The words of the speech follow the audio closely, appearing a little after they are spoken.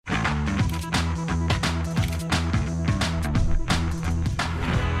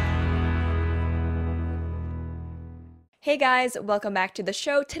Hey guys, welcome back to the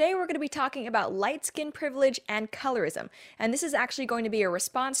show. Today we're going to be talking about light skin privilege and colorism. And this is actually going to be a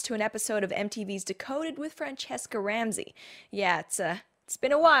response to an episode of MTV's Decoded with Francesca Ramsey. Yeah, it's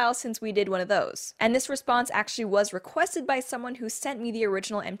been a while since we did one of those. And this response actually was requested by someone who sent me the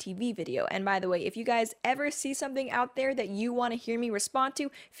original MTV video. And by the way, if you guys ever see something out there that you want to hear me respond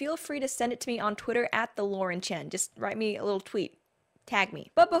to, feel free to send it to me on Twitter at @TheLaurenChen. Just write me a little tweet. Tag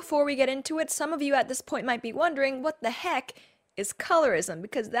me. But before we get into it, some of you at this point might be wondering what the heck is colorism,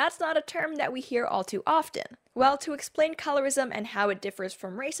 because that's not a term that we hear all too often. Well, to explain colorism and how it differs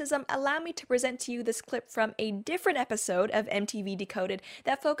from racism, allow me to present to you this clip from a different episode of MTV Decoded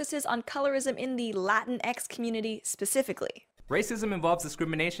that focuses on colorism in the Latinx community specifically. Racism involves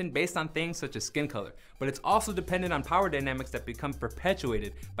discrimination based on things such as skin color, but it's also dependent on power dynamics that become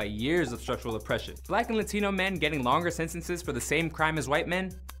perpetuated by years of structural oppression. Black and Latino men getting longer sentences for the same crime as white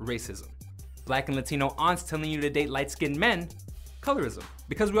men, racism. Black and Latino aunts telling you to date light-skinned men, colorism.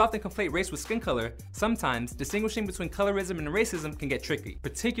 Because we often conflate race with skin color, sometimes distinguishing between colorism and racism can get tricky,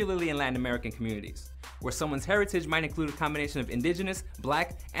 particularly in Latin American communities, where someone's heritage might include a combination of indigenous,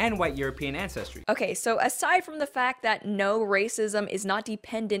 black, and white European ancestry. Okay, so aside from the fact that no, racism is not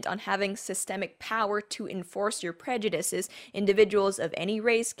dependent on having systemic power to enforce your prejudices, individuals of any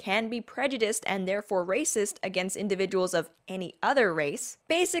race can be prejudiced and therefore racist against individuals of any other race.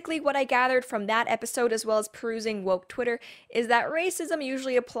 Basically, what I gathered from that episode as well as perusing woke Twitter is that racism usually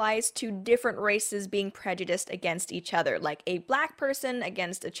applies to different races being prejudiced against each other, like a black person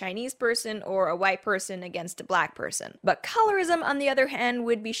against a Chinese person or a white person against a black person. But colorism, on the other hand,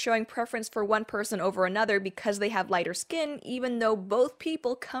 would be showing preference for one person over another because they have lighter skin, even though both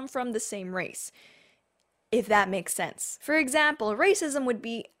people come from the same race. If that makes sense. For example, racism would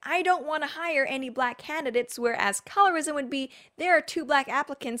be, I don't want to hire any black candidates, whereas colorism would be, there are 2 black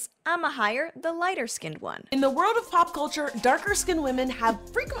applicants, I'ma hire the lighter skinned one. In the world of pop culture, darker skinned women have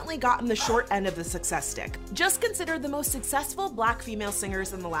frequently gotten the short end of the success stick. Just consider the most successful black female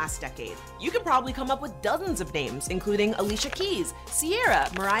singers in the last decade. You could probably come up with dozens of names, including Alicia Keys, Ciara,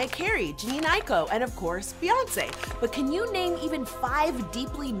 Mariah Carey, Jhené Aiko, and of course, Beyonce. But can you name even 5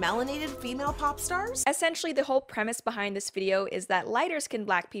 deeply melanated female pop stars? Essentially, the whole premise behind this video is that lighter-skinned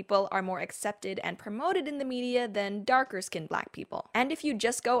black people are more accepted and promoted in the media than darker-skinned black people. And if you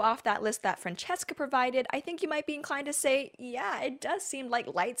just go off that list that Francesca provided, I think you might be inclined to say, yeah, it does seem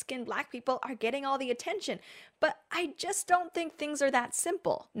like light-skinned black people are getting all the attention. But I just don't think things are that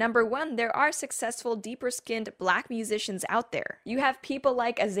simple. Number one, there are successful, deeper-skinned black musicians out there. You have people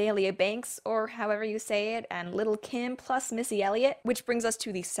like Azalea Banks, or however you say it, and Lil' Kim plus Missy Elliott, which brings us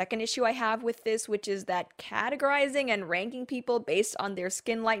to the second issue I have with this, which is that categorizing and ranking people based on their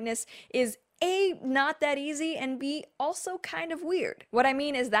skin lightness is A, not that easy, and B, also kind of weird. What I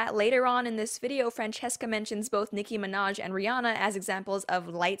mean is that later on in this video, Francesca mentions both Nicki Minaj and Rihanna as examples of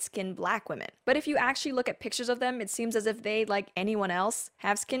light-skinned black women. But if you actually look at pictures of them, it seems as if they, like anyone else,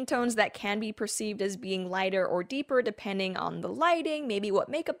 have skin tones that can be perceived as being lighter or deeper depending on the lighting, maybe what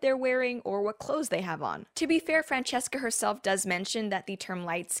makeup they're wearing, or what clothes they have on. To be fair, Francesca herself does mention that the term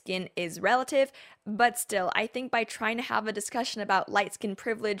light skin is relative, but still, I think by trying to have a discussion about light skin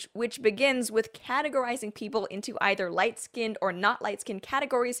privilege, which begins with categorizing people into either light-skinned or not light-skinned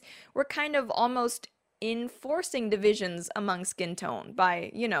categories, we're kind of almost enforcing divisions among skin tone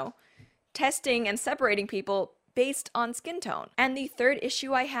by, testing and separating people based on skin tone. And the third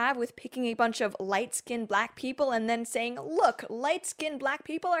issue I have with picking a bunch of light-skinned black people and then saying, look, light-skinned black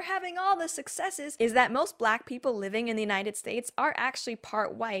people are having all the successes, is that most black people living in the United States are actually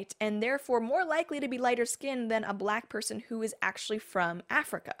part white and therefore more likely to be lighter skinned than a black person who is actually from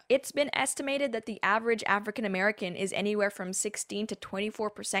Africa. It's been estimated that the average African American is anywhere from 16 to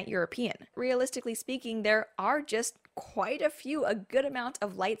 24% European. Realistically speaking, there are just quite a good amount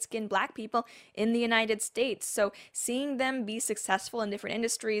of light-skinned black people in the United States, so seeing them be successful in different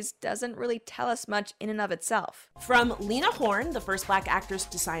industries doesn't really tell us much in and of itself. From Lena Horne, the first black actress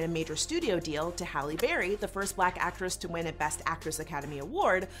to sign a major studio deal, to Halle Berry, the first black actress to win a Best Actress Academy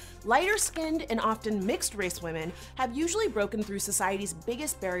Award, lighter-skinned and often mixed-race women have usually broken through society's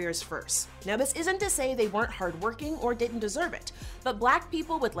biggest barriers first. Now, this isn't to say they weren't hardworking or didn't deserve it, but black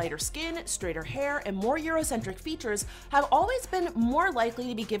people with lighter skin, straighter hair, and more Eurocentric features have always been more likely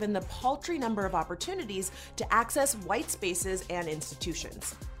to be given the paltry number of opportunities to access white spaces and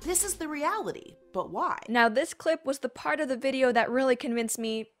institutions. This is the reality, but why? Now, this clip was the part of the video that really convinced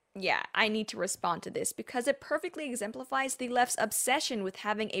me, yeah, I need to respond to this because it perfectly exemplifies the left's obsession with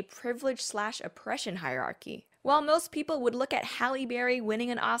having a privilege/oppression hierarchy. While most people would look at Halle Berry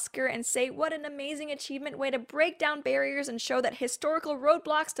winning an Oscar and say what an amazing achievement, way to break down barriers and show that historical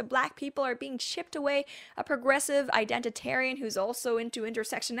roadblocks to black people are being chipped away, a progressive identitarian who's also into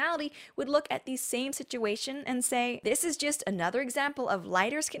intersectionality would look at the same situation and say, this is just another example of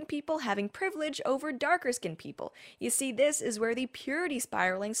lighter skinned people having privilege over darker skinned people. You see, this is where the purity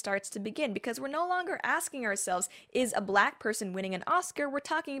spiraling starts to begin, because we're no longer asking ourselves, is a black person winning an Oscar? We're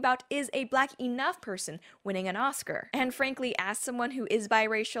talking about, is a black enough person winning an Oscar? And frankly, as someone who is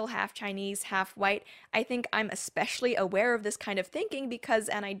biracial, half Chinese, half white, I think I'm especially aware of this kind of thinking because,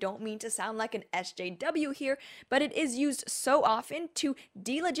 and I don't mean to sound like an SJW here, but it is used so often to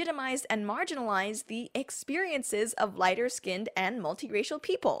delegitimize and marginalize the experiences of lighter skinned and multiracial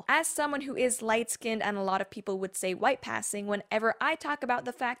people. As someone who is light skinned, and a lot of people would say white passing, whenever I talk about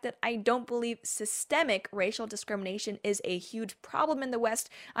the fact that I don't believe systemic racial discrimination is a huge problem in the West,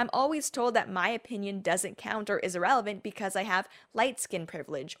 I'm always told that my opinion doesn't count or is irrelevant because I have light skin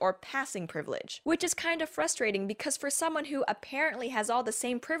privilege or passing privilege. Which is kind of frustrating because for someone who apparently has all the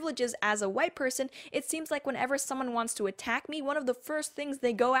same privileges as a white person, it seems like whenever someone wants to attack me, one of the first things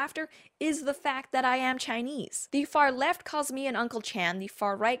they go after is the fact that I am Chinese. The far left calls me an Uncle Chan, the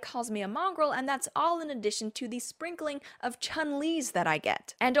far right calls me a mongrel, and that's all in addition to the sprinkling of Chun-Lis that I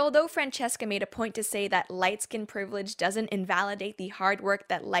get. And although Francesca made a point to say that light skin privilege doesn't invalidate the hard work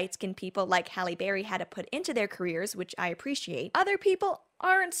that light skinned people like Halle Berry had to put into their careers, which I appreciate, other people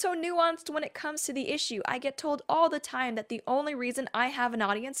aren't so nuanced when it comes to the issue. I get told all the time that the only reason I have an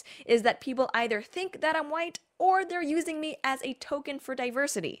audience is that people either think that I'm white or they're using me as a token for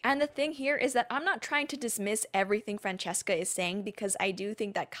diversity. And the thing here is that I'm not trying to dismiss everything Francesca is saying, because I do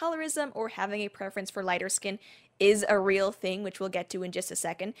think that colorism or having a preference for lighter skin is a real thing, which we'll get to in just a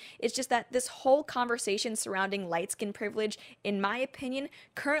second. It's just that this whole conversation surrounding light skin privilege, in my opinion,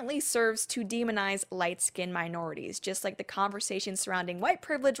 currently serves to demonize light skin minorities, just like the conversation surrounding white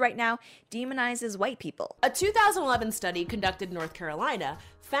privilege right now demonizes white people. A 2011 study conducted in North Carolina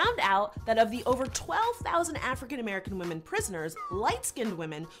found out that of the over 12,000 African American women prisoners, light-skinned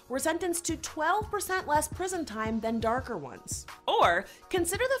women were sentenced to 12% less prison time than darker ones. Or,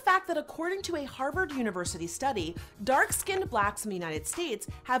 consider the fact that according to a Harvard University study, dark-skinned blacks in the United States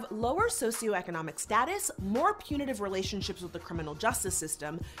have lower socioeconomic status, more punitive relationships with the criminal justice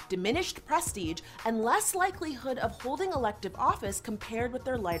system, diminished prestige, and less likelihood of holding elective office compared with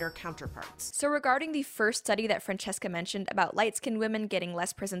their lighter counterparts. So regarding the first study that Francesca mentioned about light-skinned women getting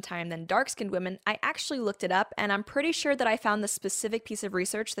less prison time than dark-skinned women, I actually looked it up, and I'm pretty sure that I found the specific piece of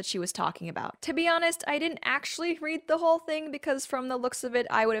research that she was talking about. To be honest, I didn't actually read the whole thing because from the looks of it,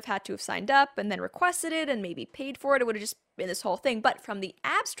 I would have had to have signed up and then requested it and maybe paid for it. It would have just been this whole thing. But from the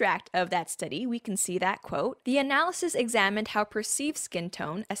abstract of that study, we can see that, quote, the analysis examined how perceived skin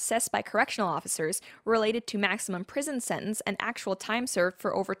tone, assessed by correctional officers, related to maximum prison sentence and actual time served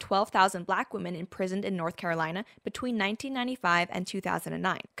for over 12,000 black women imprisoned in North Carolina between 1995 and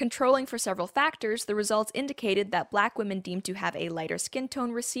 2009. Controlling for several factors, the results indicated that black women deemed to have a lighter skin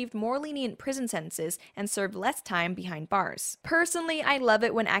tone received more lenient prison sentences and served less time behind bars. Personally, I love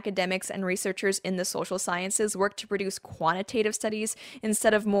it when academics and researchers in the social sciences work to produce quantitative studies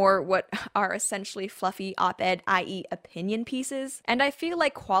instead of more what are essentially fluffy op-ed, i.e. opinion pieces. And I feel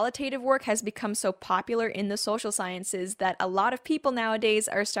like qualitative work has become so popular in the social sciences that a lot of people nowadays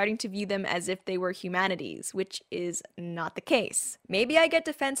are starting to view them as if they were humanities, which is not the case. Maybe I get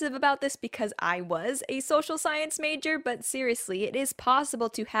defensive about this because I was a social science major, but seriously, it is possible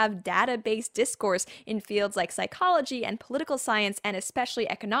to have data-based discourse in fields like psychology and political science and especially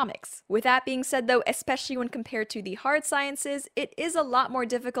economics. With that being said though, especially when compared to the hard sciences, it is a lot more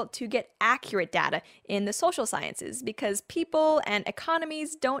difficult to get accurate data in the social sciences because people and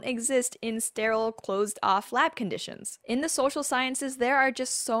economies don't exist in sterile, closed-off lab conditions. In the social sciences, there are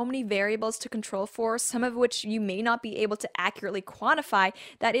just so many variables to control for, some of which you may not be able to accurately quantify,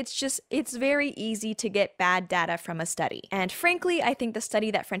 that it's very easy to get bad data from a study. And frankly, I think the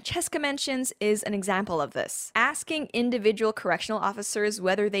study that Francesca mentions is an example of this. Asking individual correctional officers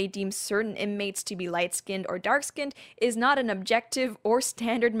whether they deem certain inmates to be light-skinned or dark-skinned is not an objective or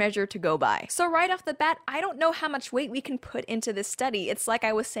standard measure to go by. So right off the bat, I don't know how much weight we can put into this study. It's like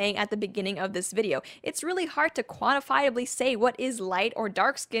I was saying at the beginning of this video. It's really hard to quantifiably say what is light or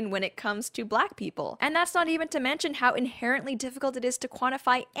dark skin when it comes to black people. And that's not even to mention how inherently difficult it is to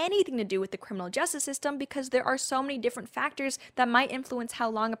quantify anything to do with the criminal justice system because there are so many different factors that might influence how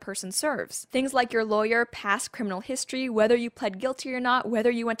long a person serves. Things like your lawyer, past criminal history, whether you pled guilty or not,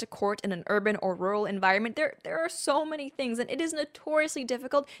 whether you went to court in an urban or rural environment. There are so many things, and it is notoriously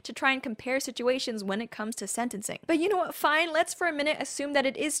difficult to try and compare situations when it comes to sentencing. But you know what, fine, let's for a minute assume that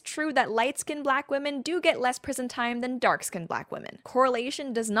it is true that light-skinned black women do get less prison time than dark-skinned black women.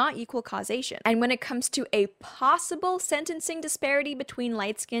 Correlation does not equal causation. And when it comes to a possible sentencing disparity between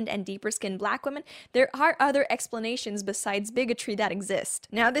light-skinned and deeper-skinned black women, there are other explanations besides bigotry that exist.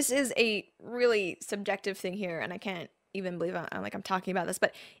 Now, this is a really subjective thing here, and I can't even believe I'm talking about this,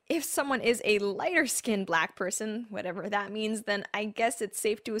 but if someone is a lighter skinned black person, whatever that means, then I guess it's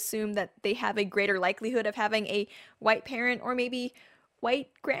safe to assume that they have a greater likelihood of having a white parent or maybe white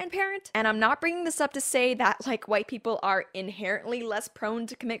grandparent. And I'm not bringing this up to say that like white people are inherently less prone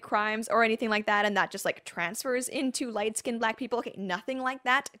to commit crimes or anything like that, and that just like transfers into light-skinned black people. Okay, nothing like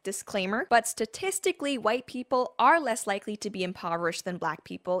that, disclaimer. But statistically, white people are less likely to be impoverished than black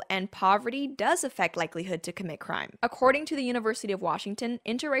people, and poverty does affect likelihood to commit crime. According to the University of Washington,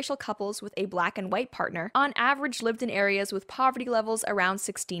 interracial couples with a black and white partner on average lived in areas with poverty levels around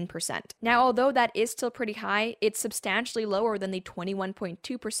 16%. Now, although that is still pretty high, it's substantially lower than the 21.2%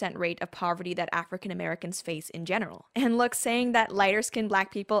 rate of poverty that African Americans face in general. And look, saying that lighter-skinned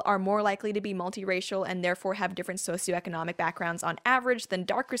black people are more likely to be multiracial and therefore have different socioeconomic backgrounds on average than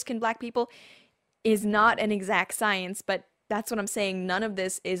darker-skinned black people is not an exact science, but that's what I'm saying. None of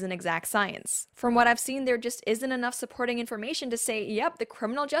this is an exact science. From what I've seen, there just isn't enough supporting information to say, yep, the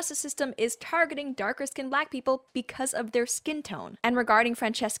criminal justice system is targeting darker-skinned black people because of their skin tone. And regarding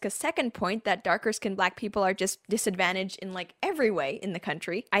Francesca's second point that darker-skinned black people are just disadvantaged in like every way in the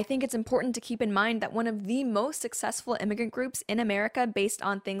country, I think it's important to keep in mind that one of the most successful immigrant groups in America based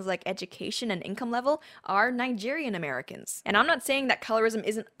on things like education and income level are Nigerian Americans. And I'm not saying that colorism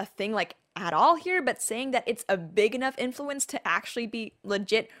isn't a thing like at all here, but saying that it's a big enough influence to actually be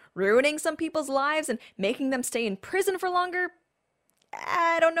legit ruining some people's lives and making them stay in prison for longer,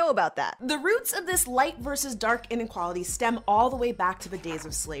 I don't know about that. The roots of this light versus dark inequality stem all the way back to the days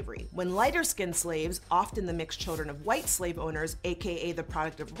of slavery, when lighter-skinned slaves, often the mixed children of white slave owners, aka the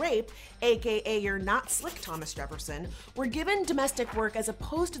product of rape, aka you're not slick Thomas Jefferson, were given domestic work as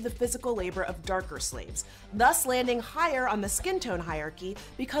opposed to the physical labor of darker slaves, thus landing higher on the skin tone hierarchy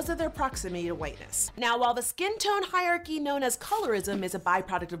because of their proximity to whiteness. Now, while the skin tone hierarchy known as colorism is a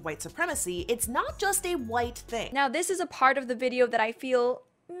byproduct of white supremacy, it's not just a white thing. Now, this is a part of the video that I feel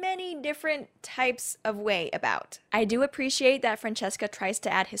many different types of way about. I do appreciate that Francesca tries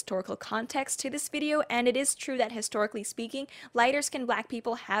to add historical context to this video, and it is true that historically speaking, lighter-skinned black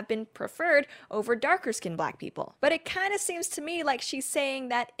people have been preferred over darker-skinned black people. But it kind of seems to me like she's saying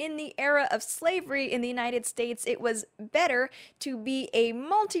that in the era of slavery in the United States, it was better to be a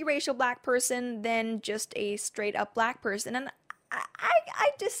multiracial black person than just a straight-up black person, and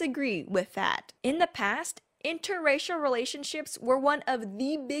I disagree with that. In the past, interracial relationships were one of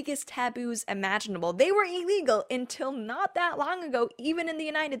the biggest taboos imaginable. They were illegal until not that long ago, even in the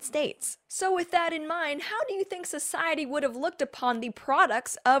United States. So with that in mind, how do you think society would have looked upon the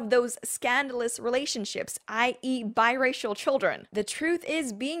products of those scandalous relationships, i.e. biracial children? The truth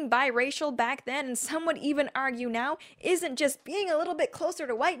is, being biracial back then, and some would even argue now, isn't just being a little bit closer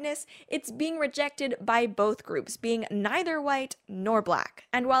to whiteness, it's being rejected by both groups, being neither white nor black.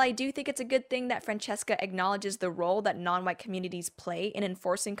 And while I do think it's a good thing that Francesca acknowledges the role that non-white communities play in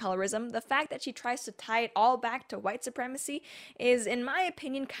enforcing colorism, the fact that she tries to tie it all back to white supremacy is, in my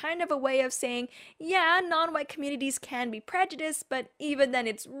opinion, kind of a way of saying, yeah, non-white communities can be prejudiced, but even then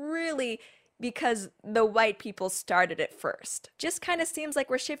it's really because the white people started it first. Just kind of seems like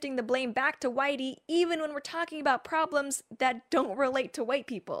we're shifting the blame back to whitey, even when we're talking about problems that don't relate to white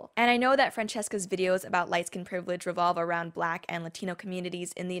people. And I know that Francesca's videos about light skin privilege revolve around black and Latino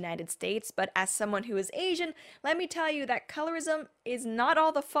communities in the United States, but as someone who is Asian, let me tell you that colorism is not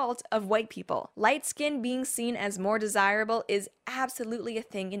all the fault of white people. Light skin being seen as more desirable is absolutely a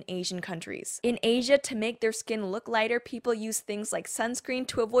thing in Asian countries. In Asia, to make their skin look lighter, people use things like sunscreen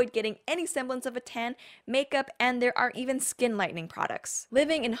to avoid getting any semblance of a tan, makeup, and there are even skin lightening products.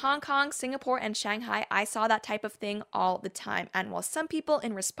 Living in Hong Kong, Singapore, and Shanghai, I saw that type of thing all the time. And while some people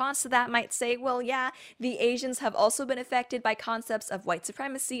in response to that might say, well, yeah, the Asians have also been affected by concepts of white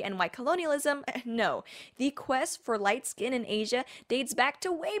supremacy and white colonialism, no. The quest for light skin in Asia dates back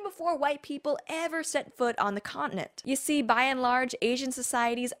to way before white people ever set foot on the continent. You see, by and large, Asian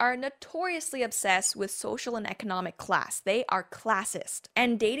societies are notoriously obsessed with social and economic class. They are classist.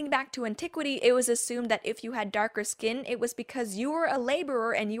 And dating back to antiquity, antiquity, it was assumed that if you had darker skin, it was because you were a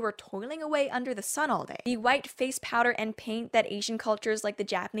laborer and you were toiling away under the sun all day. The white face powder and paint that Asian cultures like the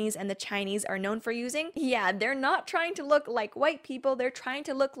Japanese and the Chinese are known for using, yeah, they're not trying to look like white people, they're trying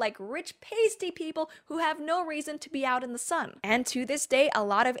to look like rich, pasty people who have no reason to be out in the sun. And to this day, a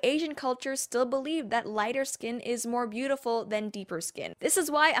lot of Asian cultures still believe that lighter skin is more beautiful than deeper skin. This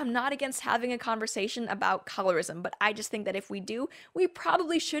is why I'm not against having a conversation about colorism, but I just think that if we do, we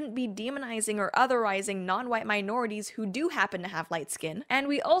probably shouldn't be demonizing or otherizing non-white minorities who do happen to have light skin. And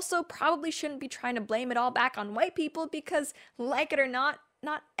we also probably shouldn't be trying to blame it all back on white people because, like it or not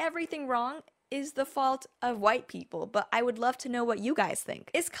everything wrong is the fault of white people, but I would love to know what you guys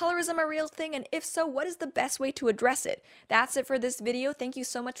think. Is colorism a real thing, and if so, what is the best way to address it? That's it for this video. Thank you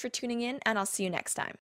so much for tuning in, and I'll see you next time.